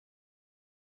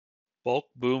Bulk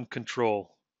boom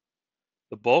control.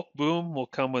 The bulk boom will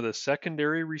come with a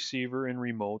secondary receiver and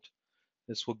remote.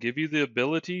 This will give you the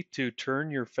ability to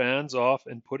turn your fans off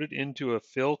and put it into a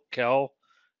fill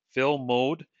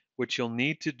mode, which you'll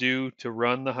need to do to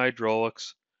run the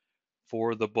hydraulics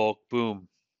for the bulk boom.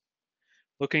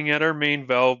 Looking at our main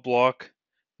valve block,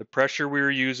 the pressure we are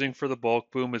using for the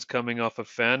bulk boom is coming off of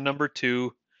fan number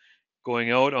 2,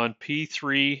 going out on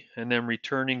P3 and then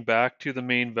returning back to the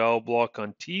main valve block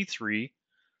on T3.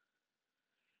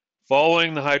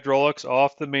 Following the hydraulics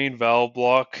off the main valve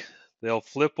block, they'll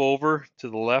flip over to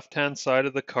the left-hand side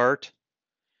of the cart.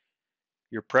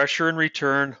 Your pressure in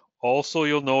return, also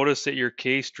you'll notice that your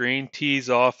case drain tees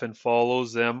off and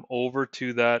follows them over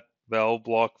to that valve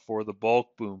block for the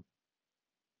bulk boom.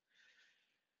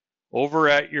 Over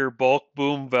at your bulk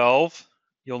boom valve,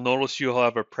 you'll notice you'll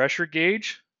have a pressure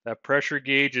gauge. That pressure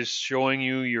gauge is showing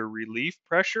you your relief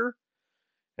pressure,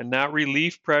 and that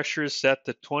relief pressure is set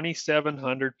to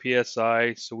 2700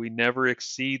 psi, so we never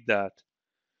exceed that.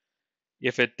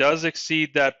 If it does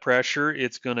exceed that pressure,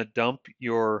 it's going to dump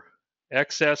your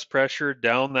excess pressure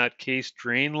down that case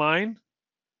drain line.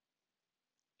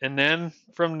 And then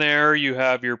from there, you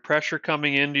have your pressure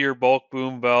coming into your bulk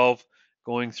boom valve,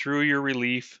 going through your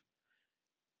relief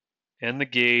and the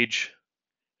gauge,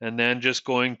 and then just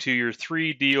going to your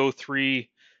 3 DO3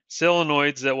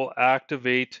 solenoids that will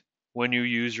activate when you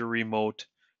use your remote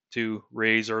to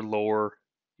raise or lower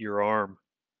your arm.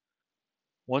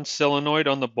 Once solenoid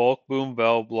on the bulk boom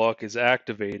valve block is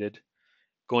activated,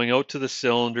 going out to the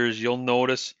cylinders, you'll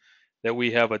notice that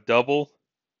we have a double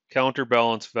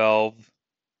counterbalance valve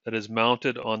that is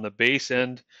mounted on the base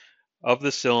end of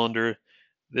the cylinder.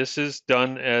 This is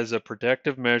done as a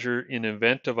protective measure in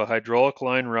event of a hydraulic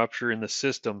line rupture in the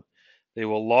system. They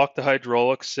will lock the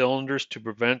hydraulic cylinders to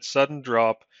prevent sudden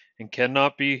drop and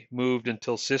cannot be moved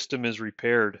until system is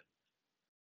repaired.